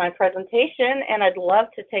done with my presentation, and I'd love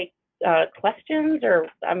to take questions, or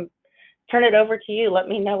turn it over to you. Let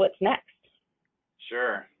me know what's next.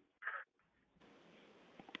 Sure.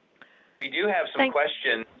 We do have some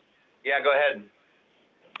questions. Yeah, go ahead.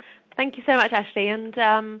 Thank you so much, Ashley. And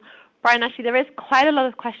Brian, actually, there is quite a lot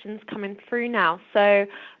of questions coming through now. So,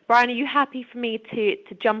 Brian, are you happy for me to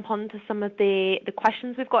jump on to some of the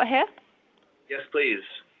questions we've got here? Yes, please.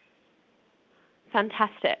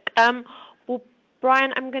 Fantastic. Well,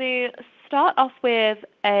 Brian, I'm going to start off with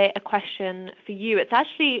a question for you. It's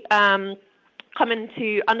actually coming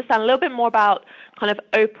to understand a little bit more about kind of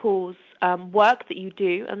Opal's work that you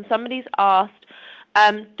do. And somebody's asked,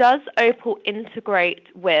 does Opal integrate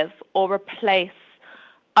with or replace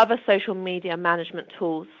other social media management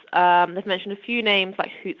tools? They've mentioned a few names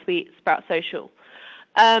like Hootsuite, Sprout Social.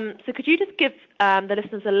 So could you just give the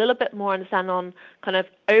listeners a little bit more understanding on kind of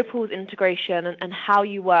Opal's integration and how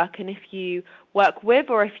you work, and if you work with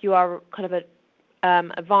or if you are kind of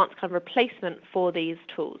an advanced kind of replacement for these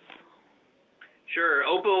tools? Sure.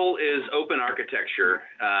 Opal is open architecture.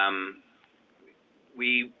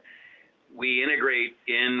 We integrate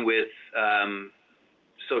in with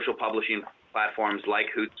social publishing platforms like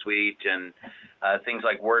Hootsuite and things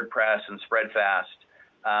like WordPress and Spreadfast.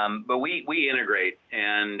 But we integrate,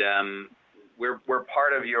 and we're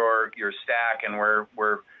part of your stack, and we're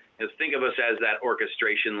think of us as that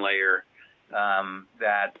orchestration layer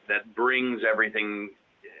that brings everything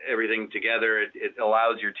together. It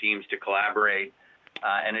allows your teams to collaborate,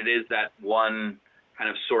 and it is that one kind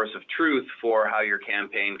of source of truth for how your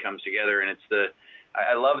campaign comes together. And it's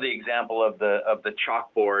I love the example of the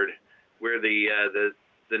chalkboard, where the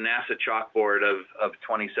NASA chalkboard of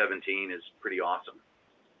 2017 is pretty awesome.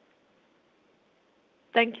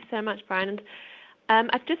 Thank you so much, Brian. And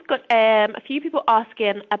I've just got a few people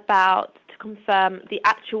asking to confirm the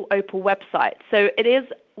actual Opal website. So it is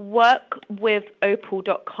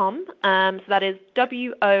workwithopal.com. So that is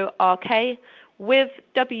WORK with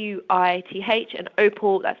WITH and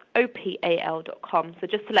Opal, that's OPAL.com. So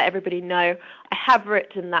just to let everybody know, I have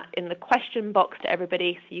written that in the question box to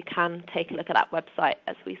everybody, so you can take a look at that website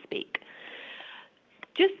as we speak.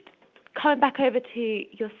 Just coming back over to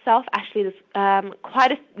yourself, Ashley, there's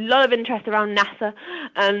quite a lot of interest around NASA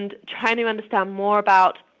and trying to understand more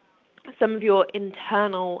about some of your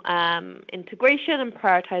internal integration and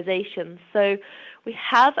prioritization. So we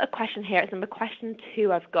have a question here. It's number question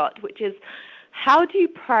 2 I've got, which is, how do you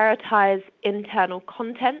prioritize internal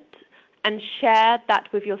content and share that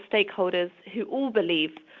with your stakeholders who all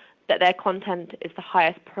believe that their content is the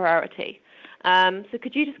highest priority? So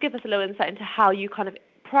could you just give us a little insight into how you kind of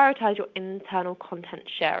prioritize your internal content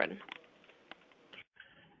sharing?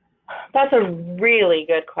 That's a really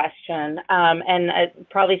good question, and it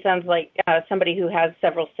probably sounds like somebody who has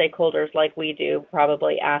several stakeholders like we do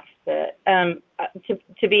probably asked it.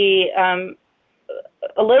 To be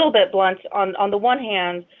a little bit blunt, on the one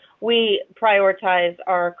hand, we prioritize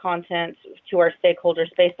our content to our stakeholders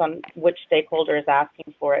based on which stakeholder is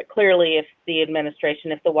asking for it. Clearly, if the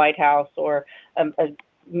administration, if the White House, or a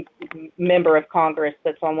member of Congress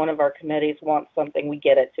that's on one of our committees wants something, we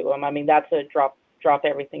get it to them. I mean, that's a drop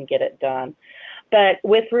everything, get it done. But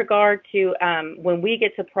with regard to when we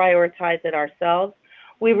get to prioritize it ourselves,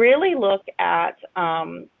 we really look at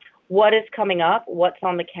what is coming up, what's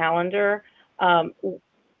on the calendar.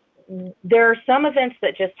 There are some events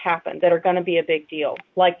that just happen that are going to be a big deal,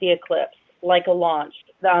 like the eclipse, like a launch.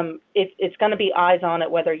 It's going to be eyes on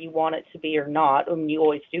it whether you want it to be or not, and you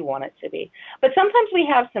always do want it to be. But sometimes we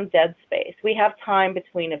have some dead space. We have time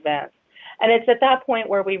between events. And it's at that point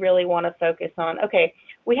where we really want to focus on, okay,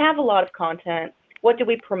 we have a lot of content. What do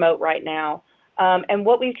we promote right now? And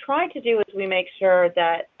what we've tried to do is we make sure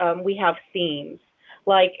that we have themes.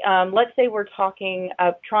 Like, let's say we're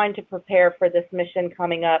trying to prepare for this mission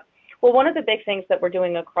coming up. Well, one of the big things that we're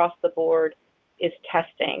doing across the board is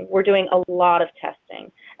testing. We're doing a lot of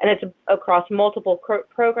testing, and it's across multiple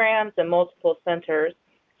programs and multiple centers.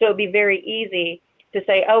 So it would be very easy to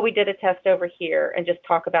say, oh, we did a test over here, and just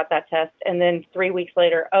talk about that test. And then 3 weeks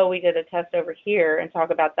later, oh, we did a test over here, and talk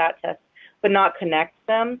about that test, but not connect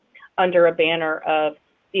them under a banner of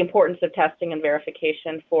the importance of testing and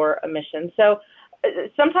verification for a mission. So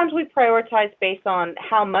sometimes we prioritize based on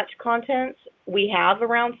how much content we have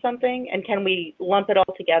around something, and can we lump it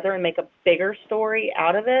all together and make a bigger story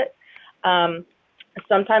out of it.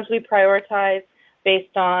 Sometimes we prioritize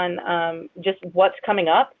based on just what's coming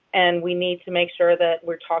up, and we need to make sure that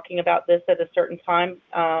we're talking about this at a certain time.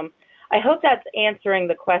 I hope that's answering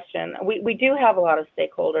the question. We do have a lot of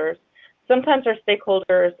stakeholders. Sometimes our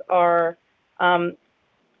stakeholders are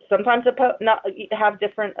sometimes have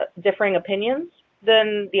differing opinions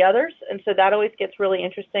than the others, and so that always gets really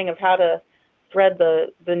interesting of how to thread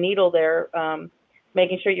the needle there,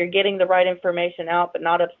 making sure you're getting the right information out but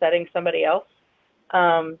not upsetting somebody else.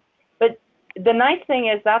 But the nice thing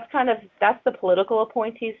is that's the political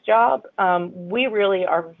appointee's job. We really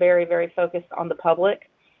are very, very focused on the public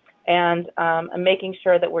and making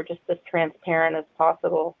sure that we're just as transparent as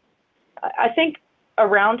possible. I think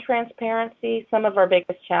around transparency, some of our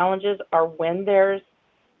biggest challenges are when there's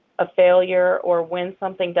a failure or when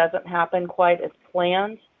something doesn't happen quite as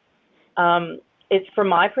planned. It's, from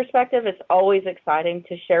my perspective, it's always exciting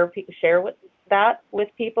to share with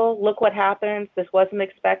people. Look what happened. This wasn't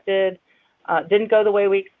expected. Didn't go the way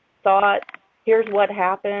we thought. Here's what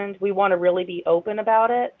happened. We want to really be open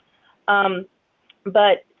about it.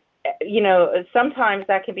 But, you know, sometimes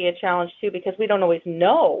that can be a challenge too, because we don't always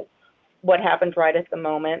know what happened right at the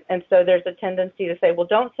moment. And so there's a tendency to say, well,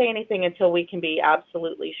 don't say anything until we can be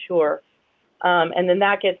absolutely sure. And then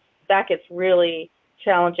that gets really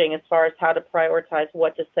challenging as far as how to prioritize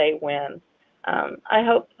what to say when. I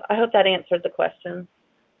hope that answered the question.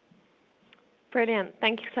 Brilliant.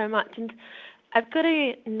 Thank you so much. And I've got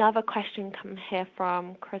another question come here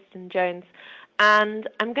from Kristen Jones, and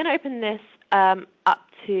I'm going to open this up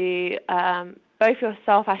to both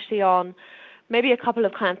yourself, Ashley, on maybe a couple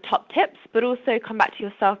of kind of top tips, but also come back to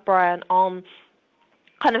yourself, Brian, on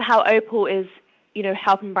kind of how Opal is, you know,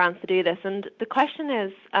 helping brands to do this. And the question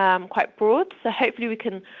is quite broad, so hopefully we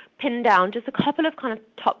can pin down just a couple of kind of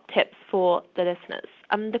top tips for the listeners.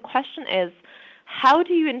 The question is, how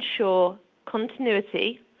do you ensure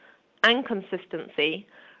continuity and consistency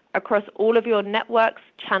across all of your networks,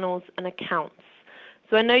 channels, and accounts?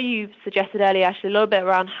 So I know you suggested earlier, Ashley, a little bit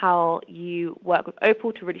around how you work with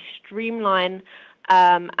Opal to really streamline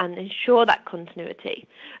and ensure that continuity.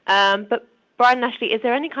 But Brian and Ashley, is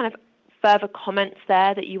there any kind of further comments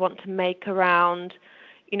there that you want to make around,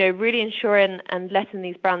 you know, really ensuring and letting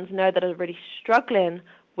these brands know that are really struggling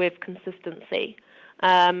with consistency,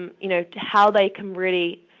 you know, to how they can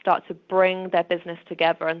really start to bring their business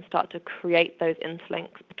together and start to create those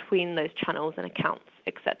interlinks between those channels and accounts,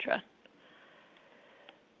 etc.?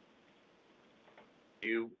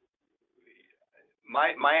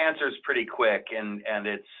 My answer is pretty quick, and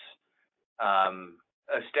it's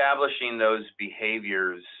establishing those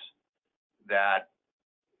behaviors that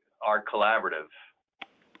are collaborative.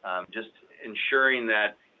 Just ensuring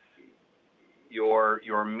that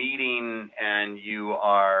you're meeting and you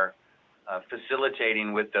are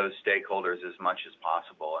facilitating with those stakeholders as much as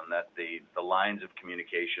possible, and that the lines of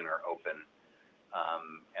communication are open,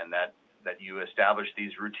 and that you establish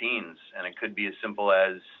these routines. And it could be as simple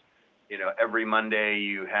as, you know, every Monday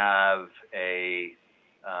you have a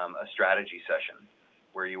strategy session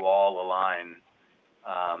where you all align,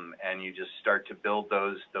 and you just start to build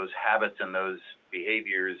those habits and those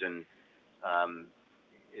behaviors, and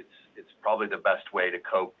it's probably the best way to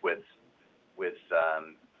cope with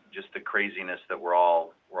just the craziness that we're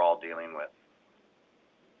all dealing with.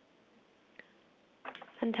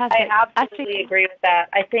 Fantastic. I absolutely agree with that.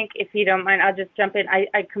 I think, if you don't mind, I'll just jump in.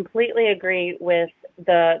 I completely agree with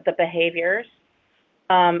the behaviors.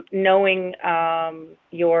 Knowing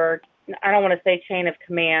your, I don't want to say chain of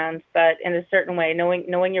commands, but in a certain way,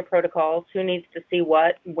 knowing your protocols, who needs to see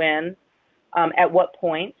what, when, at what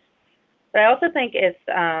point. But I also think it's,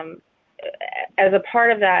 as a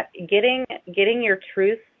part of that, getting your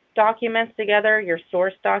truth documents together, your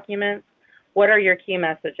source documents. What are your key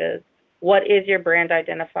messages? What is your brand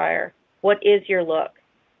identifier? What is your look?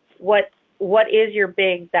 What is your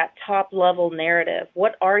that top level narrative?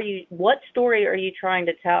 What story are you trying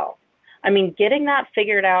to tell? I mean, getting that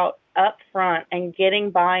figured out up front and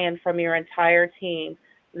getting buy-in from your entire team.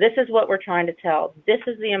 This is what we're trying to tell. This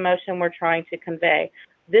is the emotion we're trying to convey.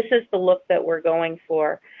 This is the look that we're going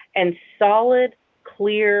for. And solid,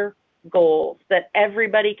 clear goals that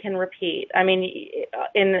everybody can repeat. I mean,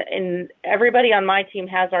 in everybody on my team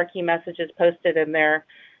has our key messages posted in their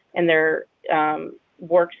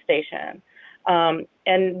workstation.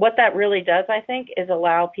 And what that really does, I think, is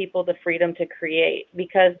allow people the freedom to create,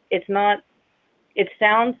 because it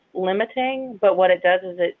sounds limiting, but what it does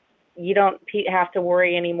is you don't have to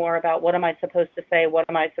worry anymore about what am I supposed to say, what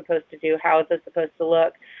am I supposed to do, how is this supposed to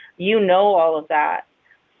look. You know all of that,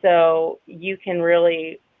 so you can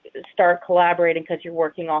really start collaborating because you're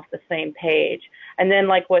working off the same page. And then,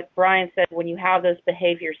 like what Brian said, when you have those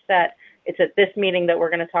behaviors set, it's at this meeting that we're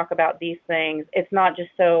going to talk about these things. It's not just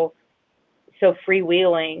so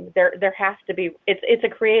freewheeling. There has to be, it's a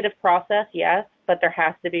creative process, yes, but there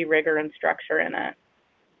has to be rigor and structure in it.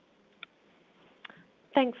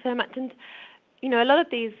 Thanks so much. And, you know, a lot of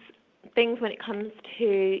these things when it comes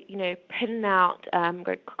to, you know, putting out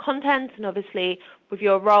great content, and obviously with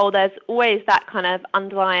your role, there's always that kind of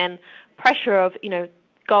underlying pressure of, you know,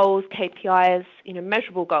 goals, KPIs, you know,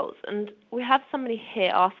 measurable goals. And we have somebody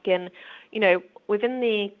here asking, you know, within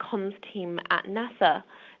the comms team at NASA,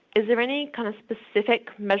 is there any kind of specific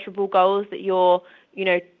measurable goals that you're, you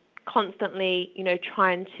know, constantly, you know,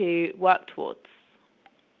 trying to work towards?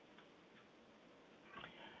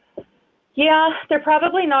 Yeah, they're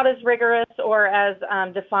probably not as rigorous or as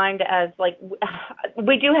defined as like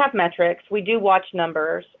we do have metrics. We do watch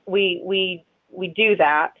numbers. We do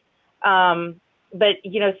that. But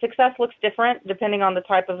success looks different depending on the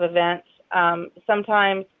type of event.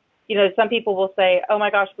 Sometimes, some people will say, "Oh my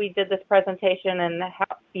gosh, we did this presentation and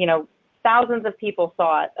thousands of people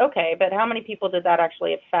saw it." Okay, but how many people did that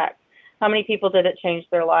actually affect? How many people did it change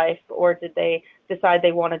their life, or did they decide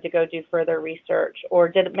they wanted to go do further research, or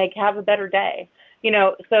did it have a better day?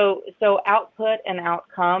 So output and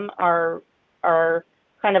outcome are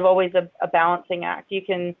kind of always a balancing act. You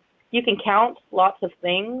can count lots of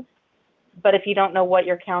things, but if you don't know what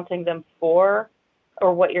you're counting them for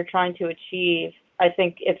or what you're trying to achieve, I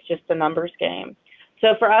think it's just a numbers game.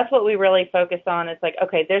 So for us, what we really focus on is like,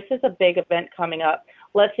 okay, this is a big event coming up.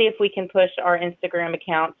 Let's see if we can push our Instagram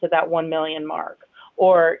account to that 1 million mark.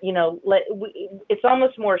 Or, it's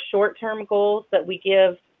almost more short-term goals that we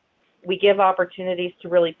give opportunities to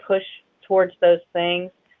really push towards those things,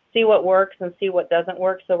 see what works and see what doesn't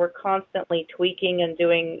work. So we're constantly tweaking and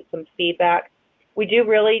doing some feedback. We do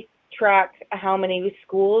really track how many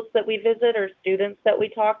schools that we visit or students that we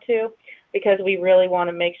talk to, because we really want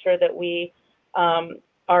to make sure that we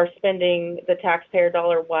are spending the taxpayer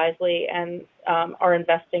dollar wisely and are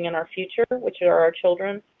investing in our future, which are our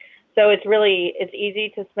children. So it's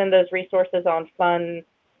easy to spend those resources on fun,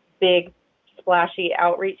 big, splashy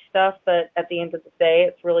outreach stuff, but at the end of the day,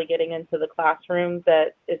 it's really getting into the classroom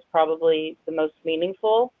that is probably the most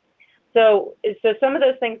meaningful. So some of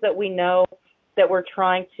those things that we know that we're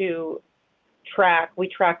trying to track, we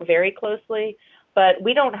track very closely, but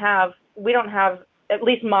we don't have, at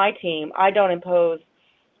least my team, I don't impose,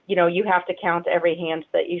 you have to count every hand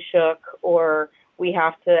that you shook, or we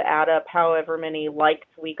have to add up however many likes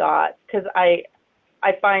we got, because I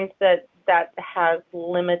find that has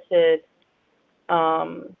limited,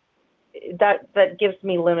 that gives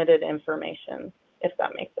me limited information, if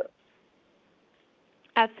that makes sense.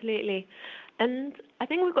 Absolutely. And I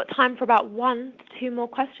think we've got time for about 1 to 2 more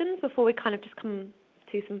questions before we kind of just come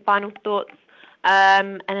to some final thoughts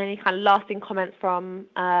and any kind of lasting comments from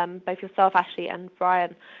both yourself, Ashley, and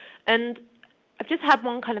Brian. And I've just had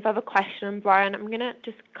one kind of other question, Brian. I'm going to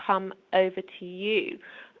just come over to you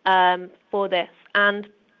for this. And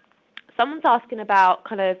someone's asking about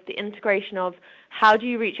kind of the integration of how do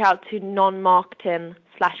you reach out to non-marketing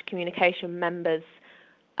 / communication members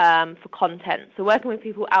for content. So working with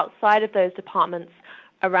people outside of those departments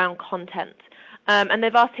around content. And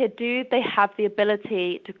they've asked here, do they have the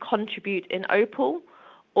ability to contribute in Opal,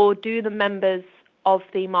 or do the members of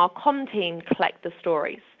the Marcom team collect the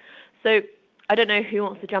stories? So I don't know who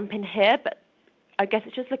wants to jump in here, but I guess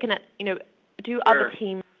it's just looking at, do other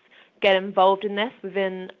teams get involved in this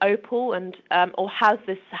within Opal, and or has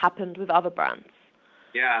this happened with other brands?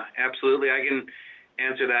 Yeah, absolutely. I can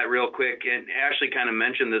answer that real quick. And Ashley kind of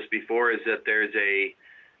mentioned this before, is that there's a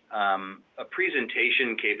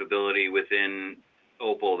presentation capability within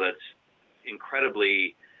Opal that's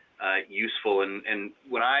incredibly useful. And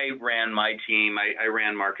when I ran my team, I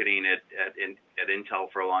ran marketing at Intel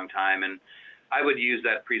for a long time, and I would use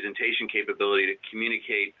that presentation capability to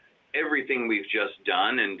communicate everything we've just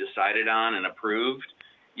done and decided on and approved.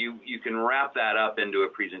 You can wrap that up into a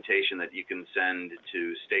presentation that you can send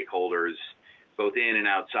to stakeholders both in and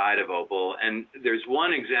outside of Opal. And there's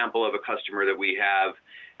one example of a customer that we have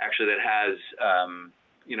actually that has a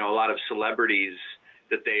lot of celebrities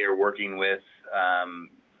that they are working with,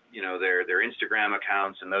 their Instagram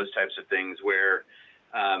accounts and those types of things, where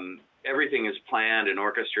everything is planned and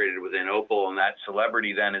orchestrated within Opal, and that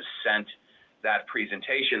celebrity then is sent that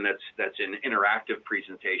presentation that's an interactive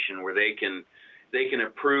presentation where they can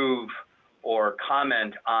approve or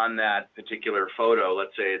comment on that particular photo.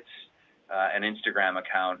 Let's say it's an Instagram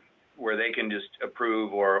account, where they can just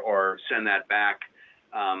approve or send that back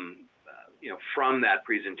from that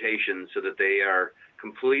presentation, so that they are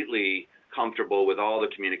completely comfortable with all the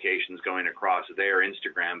communications going across their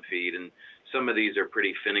Instagram feed. And some of these are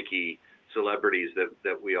pretty finicky celebrities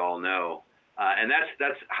that we all know. And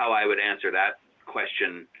that's how I would answer that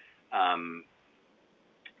question.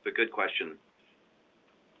 It's a good question.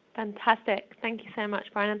 Fantastic. Thank you so much,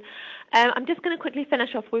 Brian. I'm just going to quickly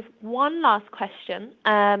finish off with one last question,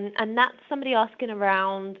 and that's somebody asking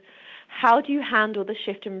around, how do you handle the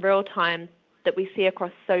shift in real time that we see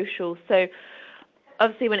across social? So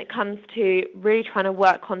obviously when it comes to really trying to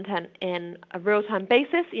work content in a real-time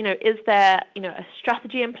basis, is there, a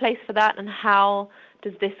strategy in place for that, and how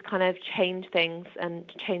does this kind of change things and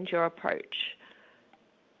change your approach?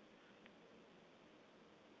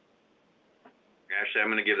 Ashley, I'm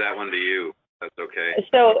going to give that one to you. That's okay.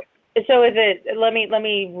 So So is it, let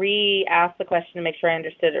me re-ask the question to make sure I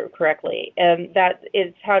understood it correctly. That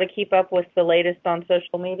is how to keep up with the latest on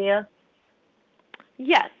social media?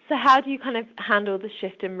 Yes. So how do you kind of handle the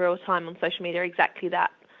shift in real time on social media? Exactly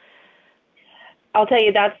that. I'll tell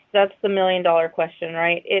you, that's the $1 million question,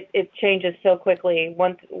 right? It changes so quickly.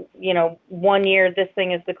 One year this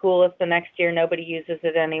thing is the coolest, the next year nobody uses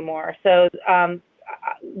it anymore. So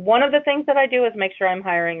one of the things that I do is make sure I'm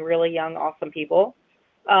hiring really young, awesome people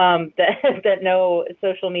that know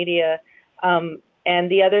social media.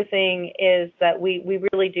 And the other thing is that we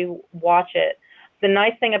really do watch it. The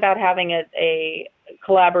nice thing about having a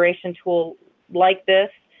collaboration tool like this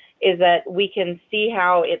is that we can see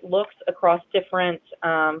how it looks across different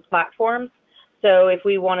platforms. So if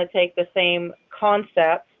we want to take the same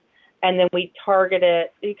concept and then we target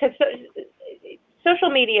it, because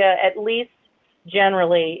social media, at least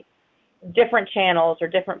generally, different channels or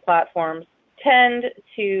different platforms tend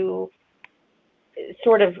to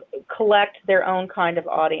sort of collect their own kind of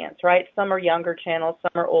audience, right? Some are younger channels,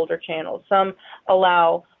 some are older channels, some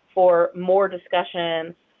allow for more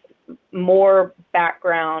discussion, more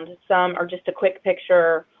background, some are just a quick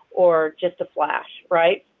picture or just a flash,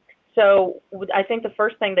 right? So I think the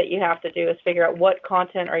first thing that you have to do is figure out what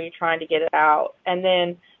content are you trying to get out, and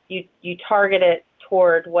then you target it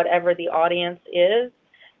toward whatever the audience is.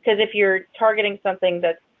 Because if you're targeting something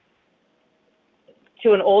that's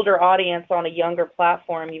to an older audience on a younger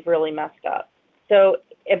platform, you've really messed up. So,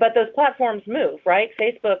 but those platforms move, right?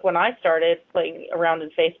 Facebook, when I started playing around in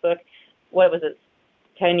Facebook, what was it,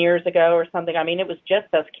 10 years ago or something? I mean, it was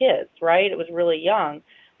just us kids, right? It was really young.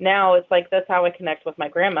 Now it's like, that's how I connect with my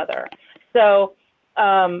grandmother. So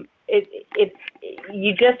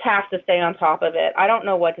you just have to stay on top of it. I don't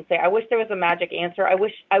know what to say. I wish there was a magic answer. I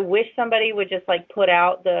wish somebody would just like put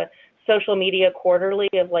out the social media quarterly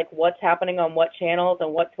of like what's happening on what channels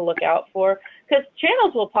and what to look out for, because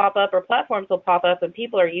channels will pop up or platforms will pop up and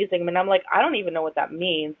people are using them, and I'm like, I don't even know what that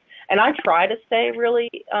means. And I try to stay really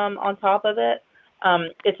on top of it.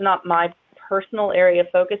 It's not my personal area of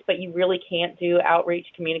focus, but you really can't do outreach,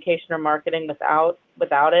 communication, or marketing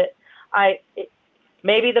without it.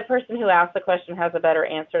 Maybe the person who asked the question has a better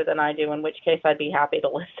answer than I do, in which case I'd be happy to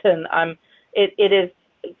listen. It is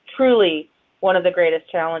truly one of the greatest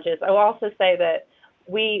challenges. I will also say that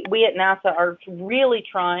we at NASA are really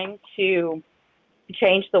trying to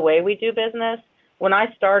change the way we do business. When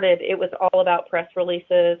I started, it was all about press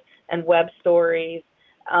releases and web stories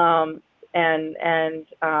and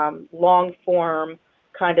long form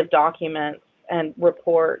kind of documents and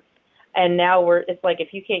reports. And now it's like,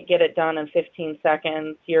 if you can't get it done in 15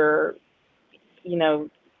 seconds,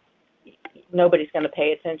 nobody's going to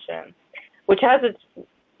pay attention, which has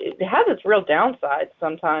its real downsides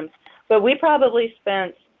sometimes. But we probably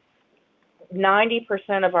spent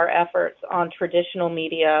 90% of our efforts on traditional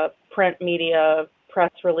media, print media,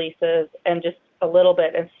 press releases, and just a little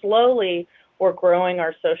bit. And slowly we're growing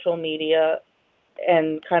our social media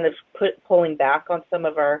and kind of pulling back on some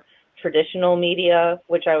of our traditional media,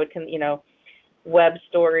 which I would, web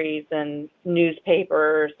stories and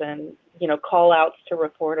newspapers and, call outs to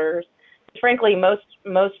reporters. Frankly, most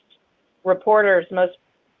reporters, most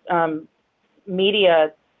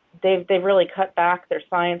media, they've really cut back their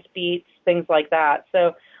science beats, things like that.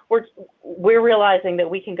 So we're realizing that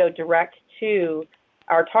we can go direct to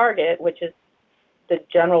our target, which is the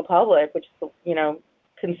general public, which is the,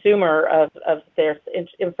 consumer of their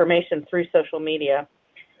information through social media.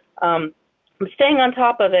 I'm staying on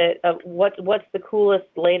top of it. Of what's the coolest,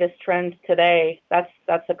 latest trends today? That's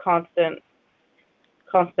a constant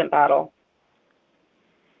battle.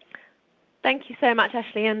 Thank you so much,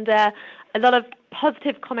 Ashley, and a lot of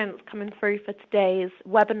positive comments coming through for today's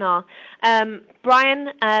webinar. Brian,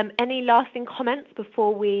 any lasting comments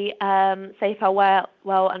before we say farewell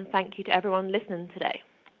and thank you to everyone listening today?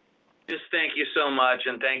 Just thank you so much,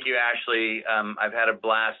 and thank you, Ashley. I've had a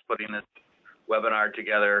blast putting this webinar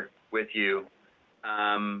together with you,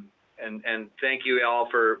 and thank you all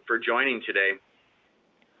for joining today.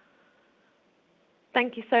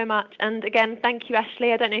 Thank you so much. And again, thank you,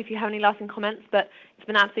 Ashley. I don't know if you have any lasting comments, but it's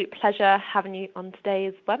been an absolute pleasure having you on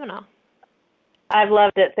today's webinar. I've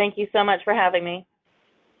loved it. Thank you so much for having me.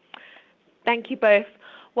 Thank you both.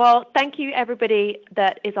 Well, thank you, everybody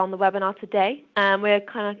that is on the webinar today. We're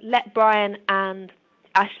kind of let Brian and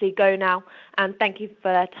Ashley go now, and thank you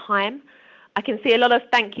for their time. I can see a lot of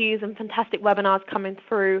thank yous and fantastic webinars coming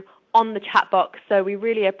through on the chat box, so we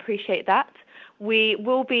really appreciate that. We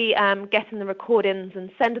will be getting the recordings and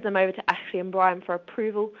sending them over to Ashley and Brian for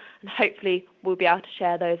approval, and hopefully we'll be able to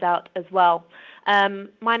share those out as well.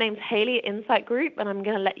 My name's Hayley at Insight Group, and I'm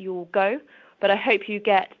going to let you all go. but I hope you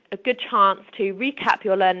get a good chance to recap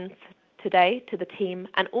your learnings today to the team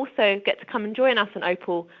and also get to come and join us in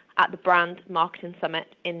Opal at the Brand Marketing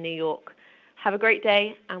Summit in New York. Have a great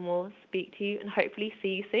day, and we'll speak to you and hopefully see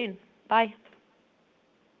you soon. Bye.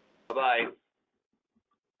 Bye-bye.